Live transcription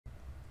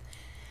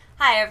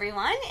Hi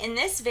everyone, in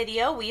this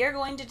video we are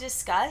going to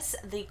discuss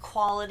the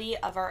quality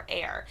of our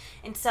air.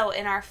 And so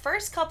in our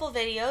first couple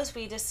videos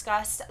we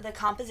discussed the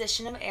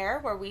composition of air,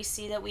 where we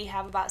see that we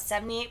have about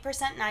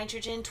 78%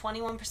 nitrogen,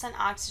 21%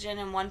 oxygen,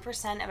 and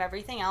 1% of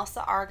everything else,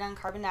 the argon,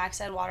 carbon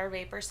dioxide, water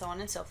vapor, so on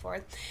and so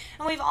forth.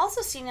 And we've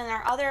also seen in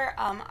our other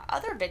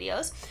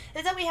videos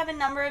is that we have a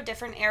number of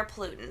different air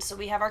pollutants. So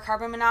we have our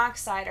carbon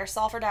monoxide, our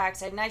sulfur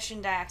dioxide,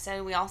 nitrogen dioxide,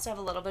 and we also have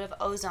a little bit of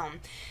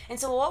ozone. And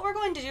so what we're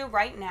going to do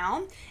right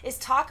now is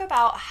talk about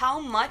how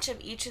much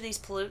of each of these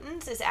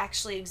pollutants is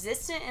actually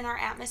existent in our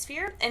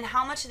atmosphere and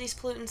how much of these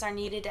pollutants are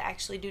needed to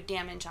actually do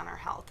damage on our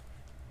health.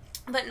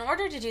 But in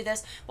order to do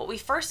this, what we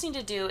first need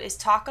to do is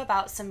talk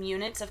about some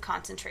units of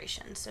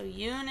concentration. So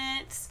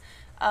units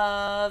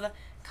of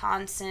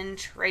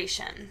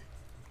concentration.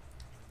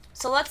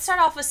 So let's start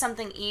off with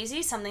something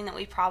easy, something that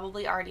we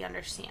probably already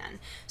understand.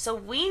 So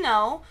we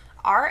know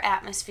our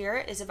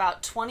atmosphere is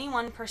about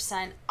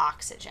 21%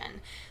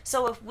 oxygen.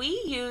 So if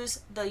we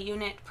use the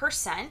unit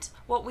percent,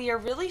 what we are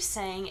really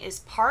saying is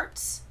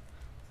parts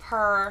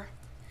per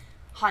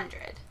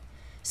 100.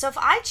 So if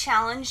I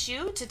challenge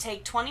you to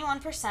take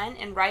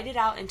 21% and write it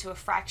out into a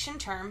fraction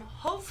term,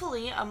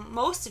 hopefully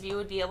most of you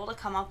would be able to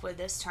come up with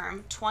this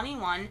term,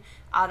 21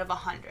 out of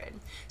 100.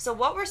 So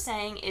what we're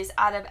saying is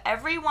out of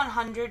every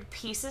 100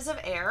 pieces of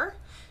air,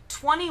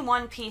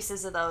 21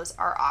 pieces of those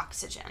are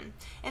oxygen.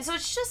 And so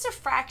it's just a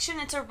fraction,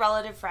 it's a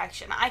relative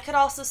fraction. I could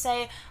also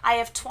say I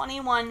have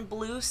 21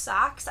 blue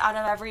socks out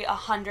of every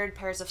 100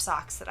 pairs of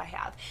socks that I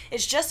have.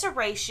 It's just a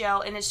ratio,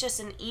 and it's just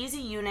an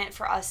easy unit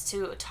for us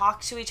to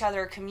talk to each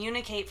other,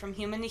 communicate from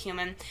human to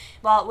human,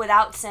 well,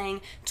 without saying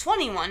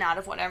 21 out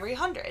of every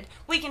 100.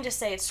 We can just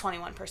say it's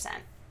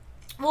 21%.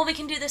 Well, we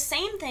can do the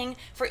same thing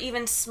for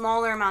even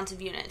smaller amounts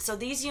of units. So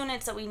these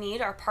units that we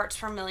need are parts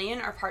per million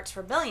or parts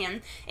per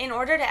billion in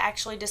order to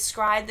actually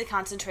describe the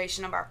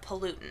concentration of our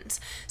pollutants.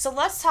 So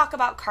let's talk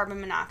about carbon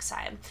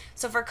monoxide.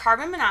 So for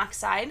carbon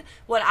monoxide,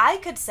 what I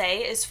could say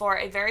is for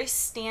a very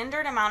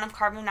standard amount of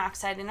carbon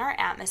monoxide in our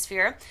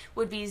atmosphere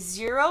would be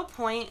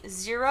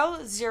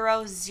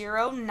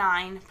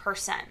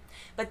 0.0009%.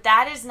 But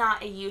that is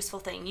not a useful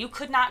thing. You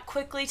could not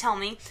quickly tell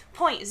me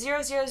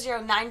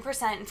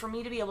 0.0009% and for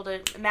me to be able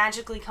to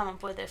magically come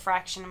up with a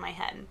fraction in my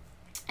head.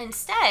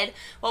 Instead,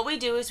 what we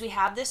do is we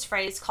have this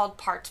phrase called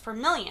parts per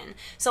million.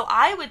 So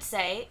I would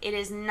say it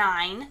is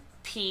 9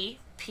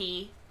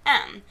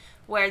 ppm,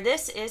 where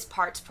this is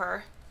parts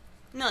per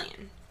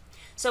million.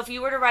 So if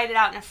you were to write it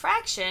out in a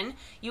fraction,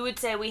 you would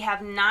say we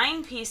have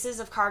 9 pieces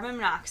of carbon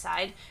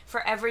monoxide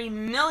for every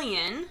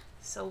million,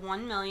 so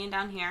 1 million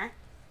down here,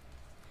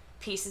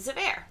 pieces of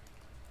air.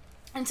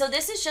 And so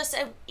this is just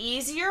an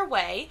easier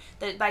way,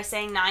 that by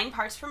saying 9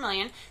 parts per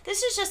million,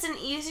 this is just an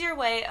easier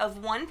way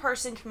of one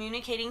person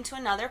communicating to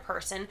another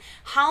person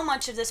how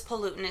much of this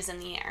pollutant is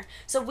in the air.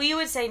 So we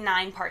would say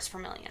 9 parts per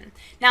million.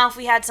 Now if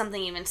we had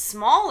something even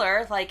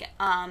smaller like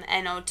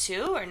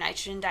NO2 or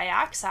nitrogen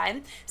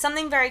dioxide,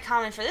 something very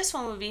common for this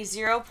one would be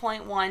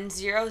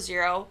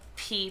 0.100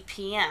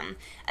 ppm.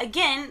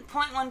 Again,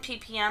 0.1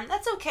 ppm,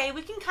 that's okay,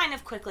 we can kind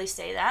of quickly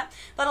say that,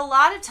 but a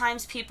lot of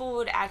times people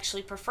would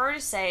actually prefer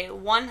to say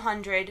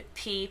 100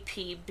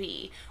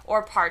 ppb,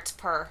 or parts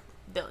per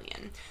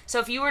billion. So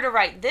if you were to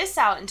write this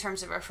out in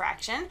terms of a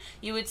fraction,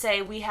 you would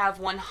say we have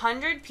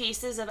 100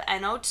 pieces of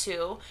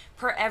NO2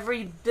 per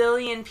every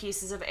billion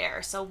pieces of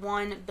air, so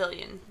 1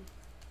 billion.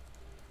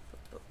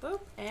 Boop, boop,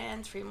 boop,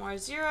 and 3 more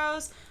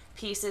zeros,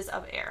 pieces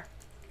of air.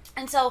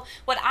 And so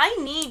what I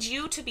need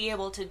you to be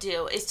able to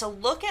do is to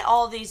look at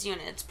all of these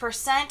units,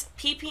 percent,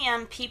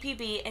 ppm,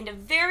 ppb, and to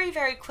very,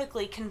 very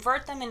quickly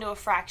convert them into a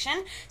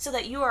fraction so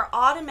that you are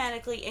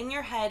automatically in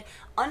your head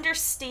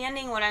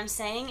understanding what I'm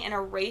saying in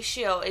a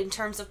ratio in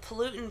terms of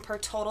pollutant per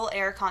total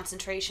air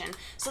concentration,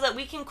 so that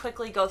we can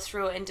quickly go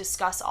through and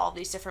discuss all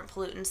these different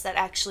pollutants that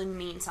actually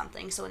mean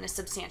something, so in a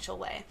substantial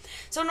way.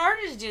 So in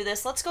order to do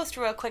this, let's go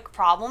through a quick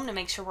problem to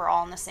make sure we're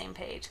all on the same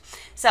page.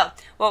 So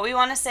what we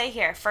want to say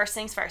here, first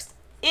things first,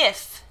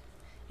 if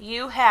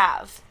you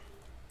have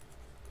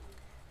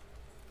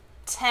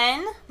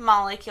 10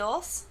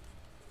 molecules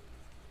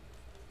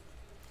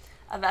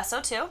of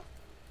SO2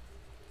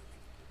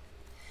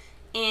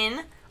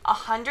 in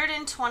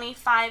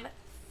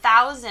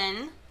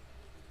 125,000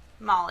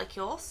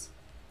 molecules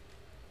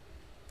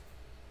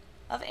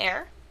of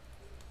air,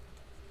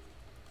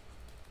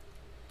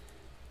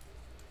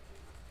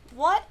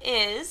 what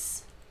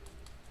is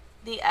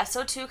the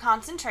SO2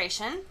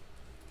 concentration?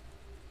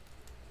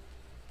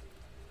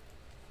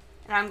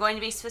 And I'm going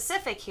to be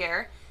specific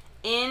here,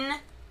 in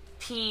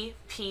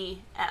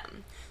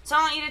ppm. So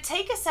I want you to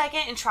take a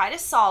second and try to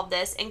solve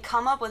this and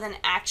come up with an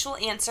actual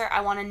answer. I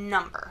want a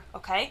number,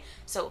 okay?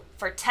 So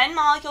for 10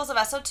 molecules of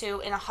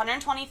SO2 in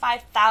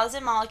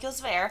 125,000 molecules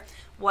of air,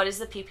 what is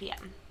the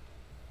ppm?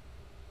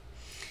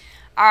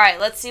 All right,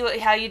 let's see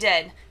how you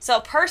did.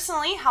 So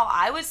personally, how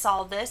I would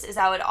solve this is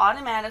I would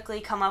automatically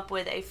come up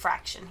with a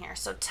fraction here.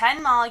 So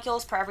 10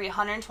 molecules per every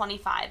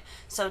 125.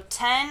 So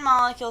 10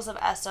 molecules of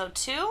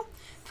SO2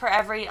 per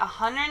every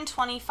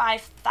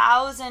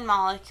 125,000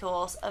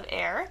 molecules of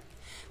air.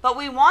 but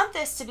we want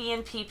this to be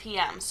in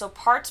ppm, so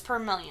parts per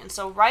million.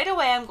 So right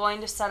away I'm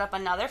going to set up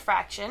another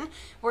fraction.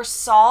 We're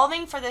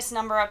solving for this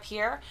number up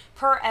here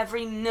per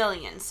every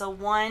million, so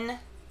 1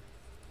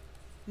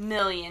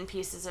 million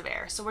pieces of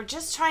air. So we're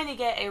just trying to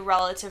get a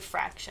relative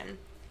fraction.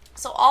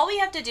 So all we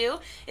have to do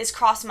is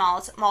cross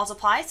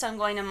multiply. So I'm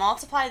going to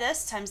multiply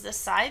this times this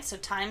side, so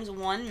times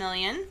 1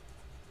 million.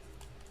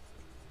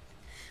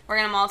 We're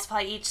going to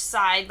multiply each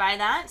side by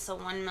that, so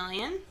 1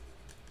 million.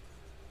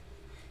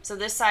 So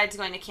this side's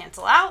going to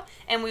cancel out,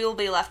 and we will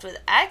be left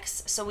with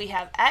x. So we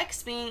have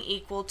x being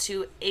equal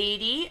to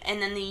 80, and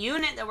then the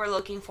unit that we're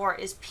looking for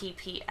is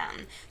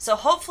ppm. So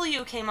hopefully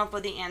you came up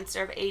with the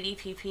answer of 80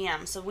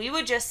 ppm. So we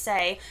would just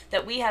say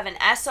that we have an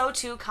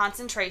SO2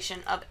 concentration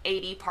of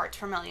 80 parts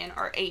per million,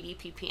 or 80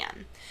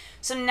 ppm.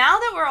 So now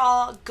that we're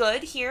all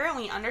good here and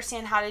we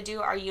understand how to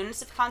do our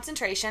units of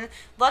concentration,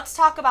 let's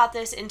talk about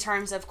this in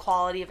terms of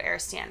quality of air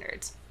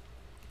standards.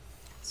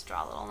 Let's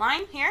draw a little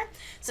line here.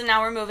 So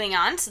now we're moving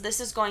on. So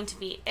this is going to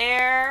be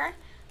air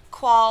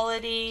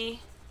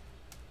quality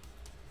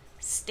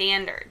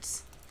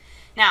standards.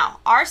 Now,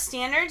 our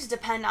standards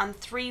depend on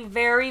 3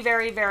 very,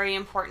 very, very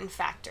important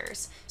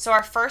factors. So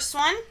our first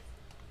one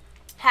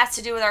has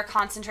to do with our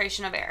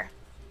concentration of air.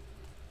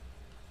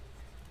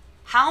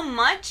 How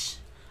much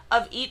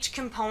of each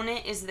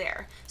component is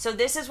there? So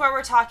this is where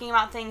we're talking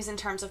about things in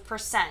terms of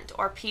percent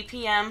or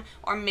ppm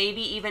or maybe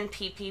even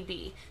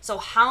ppb. So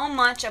how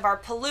much of our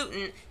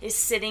pollutant is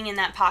sitting in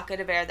that pocket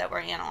of air that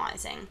we're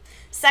analyzing.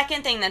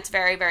 Second thing that's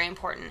very, very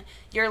important,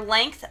 your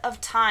length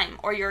of time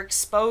or your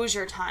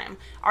exposure time.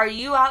 Are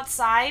you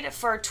outside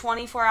for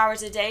 24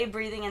 hours a day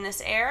breathing in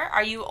this air?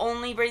 Are you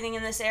only breathing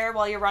in this air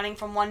while you're running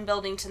from one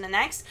building to the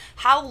next?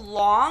 How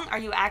long are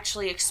you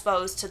actually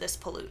exposed to this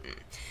pollutant?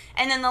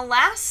 And then the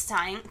last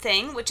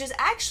thing, which is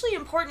actually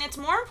important, it's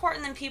more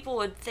important than people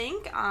would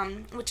think,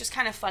 which is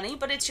kind of funny,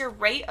 but it's your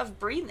rate of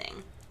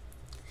breathing.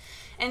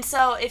 And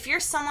so if you're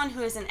someone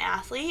who is an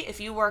athlete,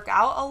 if you work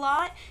out a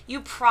lot,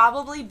 you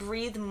probably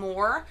breathe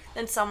more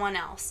than someone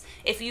else.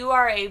 If you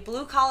are a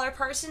blue-collar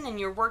person and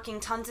you're working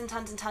tons and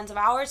tons and tons of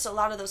hours, so a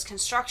lot of those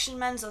construction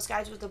men, those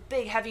guys with the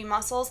big, heavy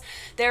muscles,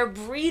 they're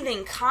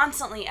breathing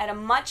constantly at a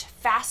much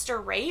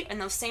faster rate, and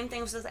those same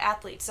things with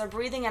athletes. They're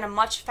breathing at a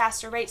much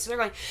faster rate, so they're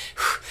going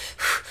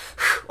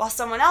while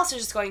someone else is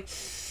just going.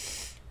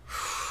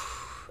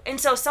 And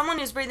so someone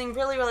who's breathing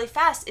really, really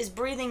fast is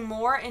breathing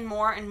more and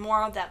more and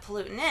more of that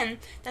pollutant in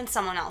than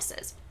someone else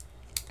is.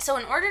 So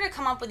in order to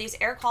come up with these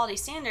air quality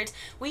standards,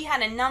 we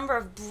had a number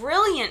of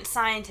brilliant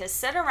scientists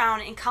sit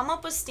around and come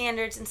up with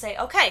standards and say,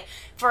 okay,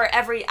 for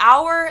every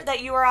hour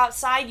that you are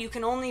outside, you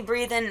can only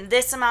breathe in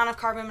this amount of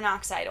carbon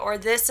monoxide or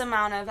this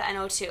amount of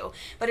NO2.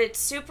 But it's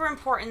super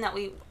important that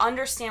we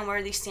understand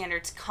where these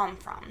standards come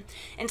from.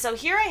 And so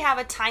here I have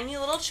a tiny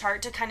little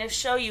chart to kind of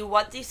show you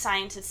what these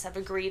scientists have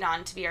agreed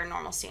on to be our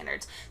normal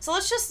standards. So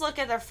let's just look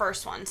at their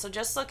first one. So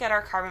just look at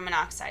our carbon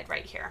monoxide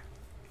right here.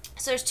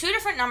 So there's 2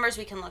 different numbers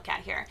we can look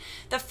at here.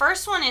 The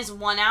first one is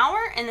 1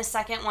 hour and the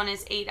second one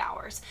is 8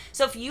 hours.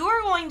 So if you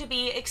are going to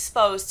be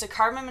exposed to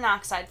carbon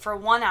monoxide for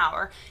 1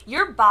 hour,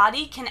 your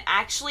body can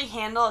actually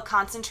handle a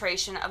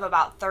concentration of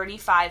about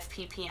 35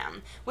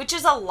 ppm, which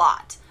is a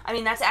lot. I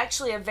mean, that's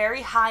actually a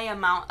very high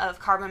amount of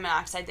carbon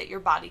monoxide that your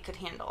body could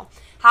handle.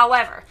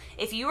 However,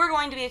 if you were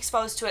going to be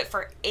exposed to it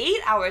for 8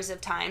 hours of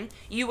time,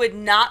 you would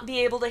not be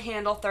able to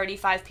handle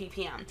 35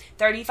 ppm.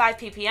 35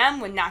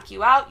 ppm would knock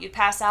you out, you'd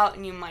pass out,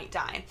 and you might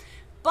die.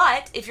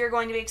 But if you're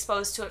going to be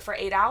exposed to it for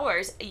 8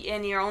 hours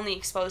and you're only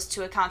exposed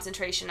to a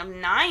concentration of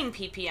 9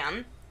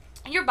 ppm,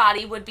 your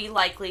body would be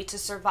likely to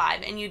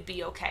survive and you'd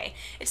be okay.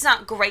 It's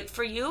not great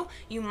for you.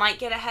 You might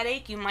get a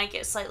headache, you might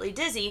get slightly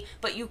dizzy,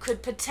 but you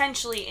could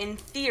potentially, in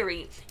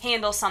theory,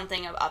 handle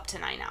something of up to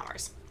 9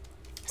 hours.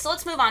 So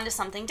let's move on to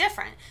something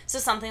different. So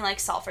something like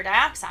sulfur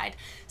dioxide.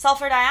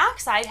 Sulfur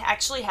dioxide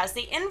actually has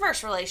the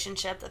inverse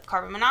relationship of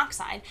carbon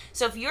monoxide.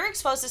 So if you're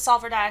exposed to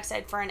sulfur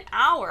dioxide for an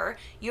hour,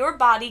 your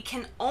body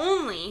can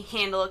only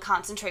handle a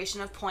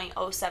concentration of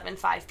 0.075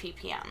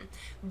 ppm.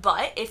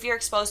 But if you're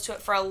exposed to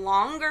it for a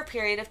longer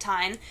period of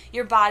time,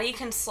 your body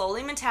can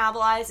slowly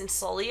metabolize and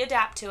slowly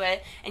adapt to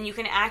it, and you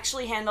can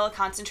actually handle a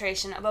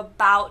concentration of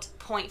about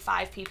 0.5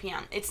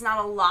 ppm. It's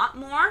not a lot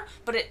more,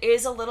 but it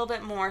is a little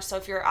bit more, so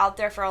if you're out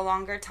there for a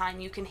longer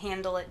time, you can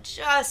handle it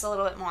just a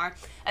little bit more.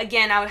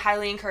 Again, I would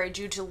highly encourage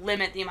you to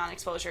limit the amount of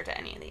exposure to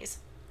any of these.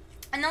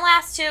 And the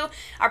last 2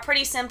 are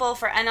pretty simple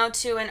for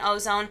NO2 and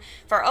ozone.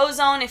 For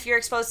ozone, if you're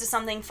exposed to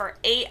something for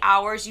 8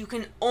 hours, you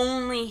can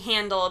only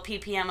handle a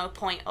ppm of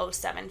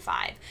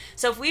 0.075.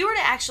 So if we were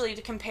to actually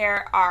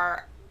compare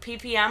our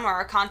ppm or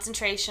our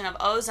concentration of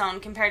ozone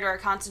compared to our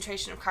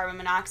concentration of carbon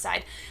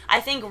monoxide, I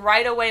think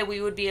right away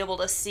we would be able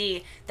to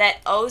see that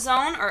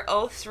ozone, or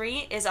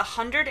O3, is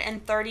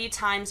 130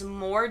 times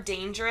more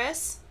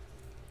dangerous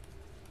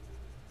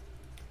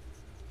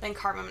than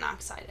carbon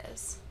monoxide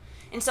is.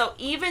 And so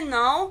even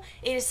though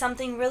it is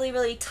something really,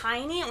 really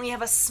tiny and we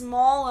have a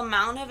small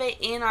amount of it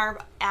in our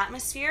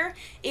atmosphere,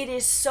 it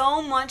is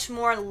so much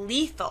more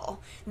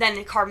lethal than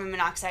the carbon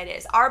monoxide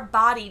is. Our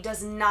body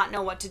does not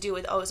know what to do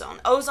with ozone.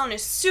 Ozone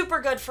is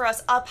super good for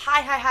us up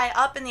high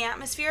up in the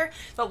atmosphere,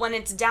 but when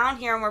it's down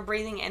here and we're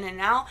breathing in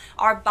and out,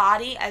 our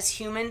body as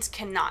humans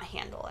cannot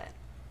handle it.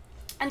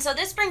 And so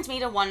this brings me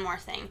to one more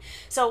thing.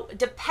 So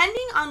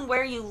depending on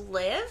where you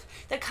live,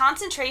 the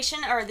concentration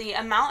or the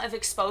amount of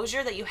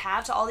exposure that you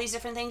have to all these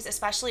different things,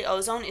 especially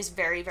ozone, is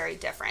very, very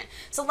different.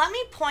 So let me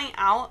point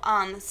out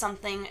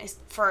something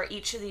for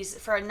each of these,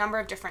 for a number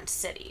of different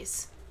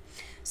cities.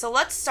 So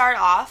let's start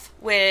off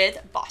with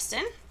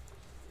Boston.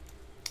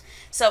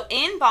 So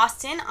in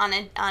Boston, on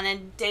a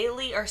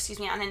daily, or excuse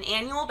me, on an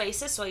annual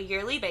basis, so a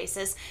yearly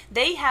basis,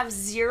 they have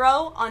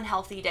 0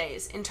 unhealthy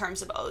days in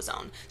terms of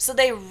ozone. So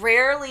they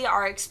rarely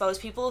are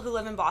exposed. People who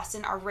live in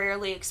Boston are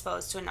rarely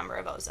exposed to a number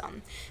of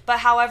ozone. But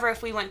however,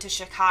 if we went to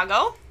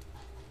Chicago,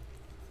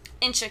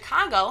 in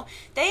Chicago,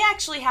 they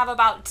actually have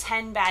about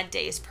 10 bad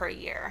days per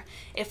year.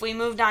 If we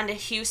moved on to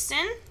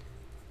Houston,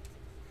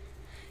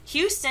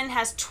 Houston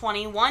has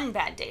 21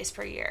 bad days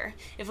per year.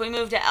 If we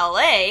move to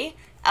LA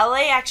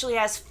actually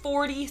has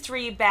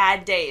 43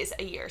 bad days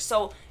a year.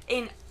 So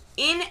in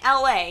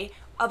LA,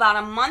 about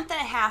a month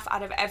and a half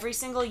out of every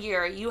single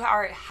year, you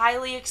are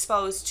highly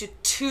exposed to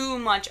too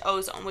much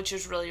ozone, which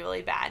is really,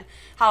 really bad.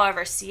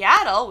 However,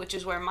 Seattle, which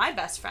is where my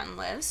best friend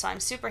lives, so I'm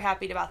super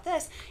happy about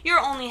this, you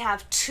only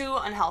have 2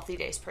 unhealthy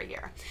days per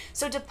year.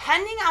 So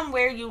depending on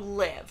where you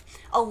live,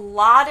 a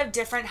lot of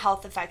different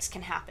health effects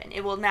can happen.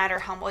 It will matter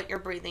what you're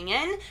breathing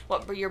in,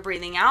 what you're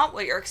breathing out,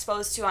 what you're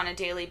exposed to on a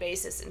daily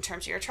basis in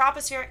terms of your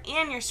troposphere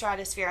and your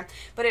stratosphere,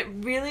 but it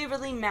really,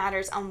 really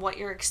matters on what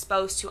you're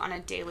exposed to on a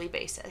daily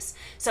basis.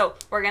 So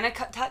we're going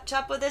to touch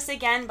up with this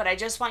again, but I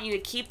just want you to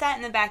keep that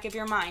in the back of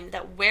your mind,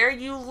 that where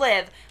you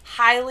live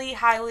highly,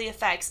 highly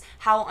affects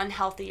how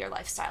unhealthy your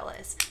lifestyle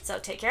is. So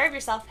take care of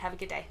yourself. Have a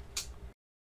good day.